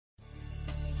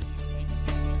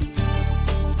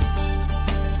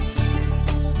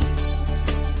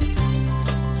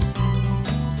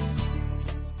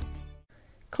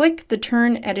click the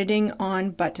Turn Editing On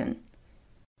button.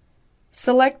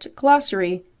 Select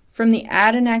Glossary from the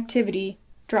Add an Activity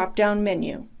drop-down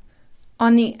menu.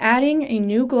 On the Adding a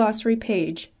New Glossary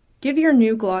page, give your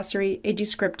new glossary a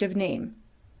descriptive name.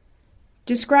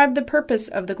 Describe the purpose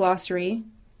of the glossary,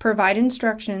 provide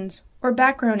instructions, or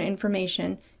background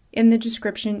information in the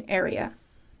description area.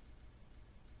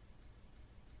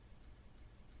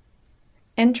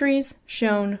 Entries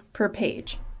shown per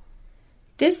page.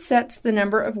 This sets the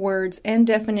number of words and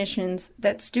definitions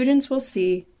that students will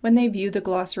see when they view the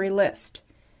glossary list.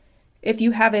 If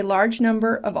you have a large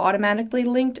number of automatically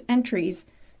linked entries,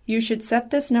 you should set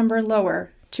this number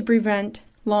lower to prevent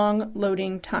long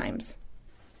loading times.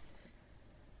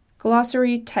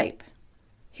 Glossary type.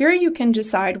 Here you can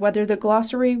decide whether the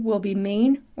glossary will be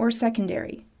main or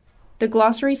secondary. The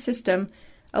glossary system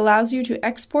allows you to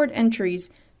export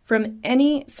entries from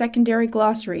any secondary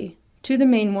glossary to the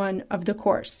main one of the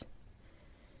course.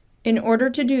 In order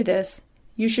to do this,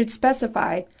 you should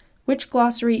specify which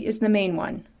glossary is the main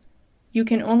one. You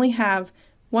can only have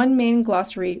one main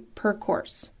glossary per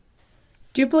course.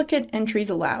 Duplicate entries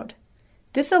allowed.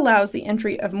 This allows the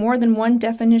entry of more than one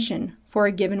definition for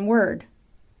a given word.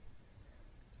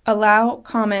 Allow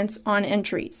comments on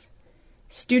entries.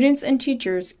 Students and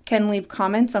teachers can leave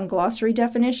comments on glossary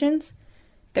definitions.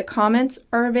 The comments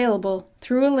are available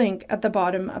through a link at the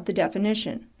bottom of the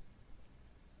definition.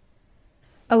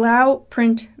 Allow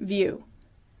Print View.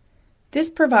 This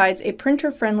provides a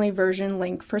printer-friendly version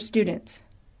link for students.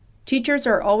 Teachers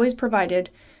are always provided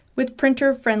with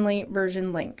printer-friendly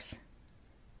version links.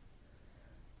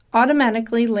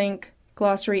 Automatically link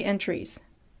glossary entries.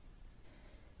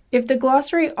 If the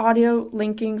glossary audio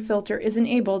linking filter is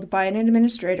enabled by an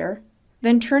administrator,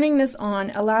 then turning this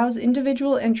on allows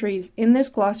individual entries in this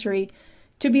glossary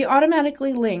to be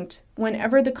automatically linked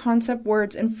whenever the concept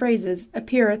words and phrases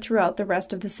appear throughout the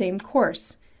rest of the same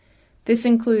course. This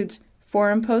includes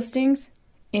forum postings,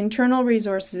 internal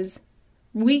resources,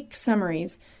 week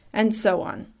summaries, and so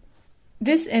on.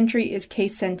 This entry is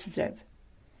case sensitive.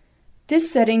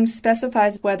 This setting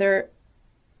specifies whether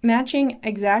matching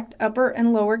exact upper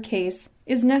and lower case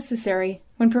is necessary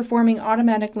when performing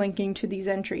automatic linking to these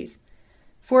entries.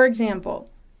 For example,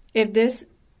 if this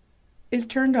is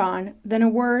turned on, then a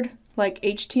word like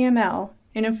HTML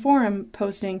in a forum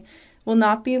posting will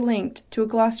not be linked to a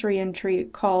glossary entry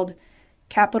called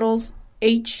capitals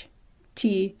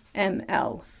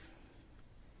HTML.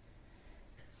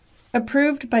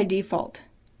 Approved by default.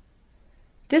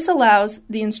 This allows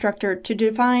the instructor to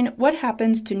define what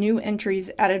happens to new entries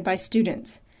added by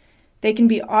students. They can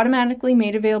be automatically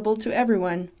made available to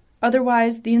everyone.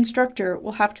 Otherwise, the instructor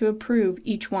will have to approve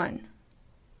each one.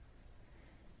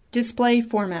 Display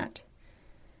format.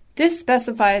 This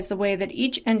specifies the way that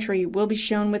each entry will be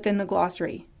shown within the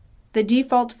glossary. The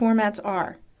default formats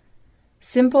are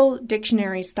simple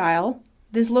dictionary style.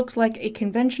 This looks like a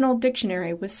conventional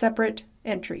dictionary with separate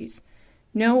entries.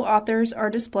 No authors are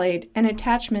displayed and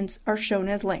attachments are shown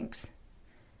as links.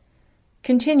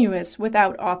 Continuous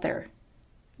without author.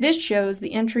 This shows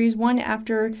the entries one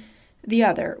after the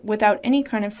other without any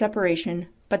kind of separation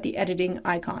but the editing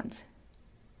icons.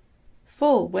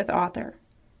 Full with author.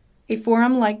 A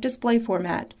forum-like display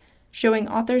format showing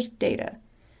author's data.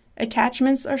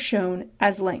 Attachments are shown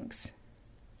as links.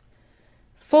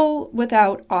 Full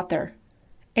without author.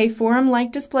 A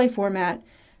forum-like display format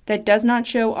that does not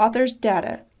show author's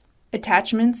data.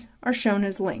 Attachments are shown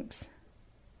as links.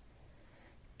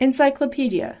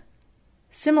 Encyclopedia.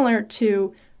 Similar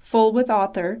to full with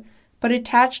author, but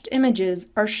attached images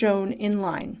are shown in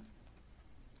line.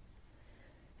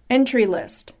 Entry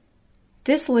list.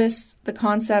 This lists the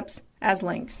concepts as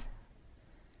links.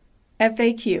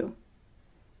 FAQ.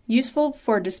 Useful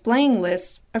for displaying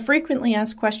lists of frequently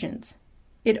asked questions.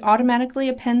 It automatically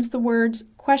appends the words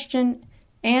question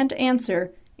and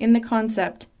answer in the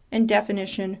concept and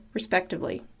definition,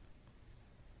 respectively.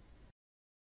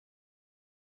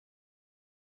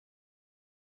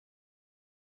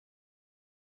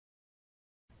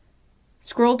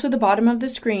 Scroll to the bottom of the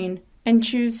screen and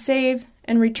choose Save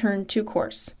and Return to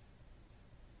Course.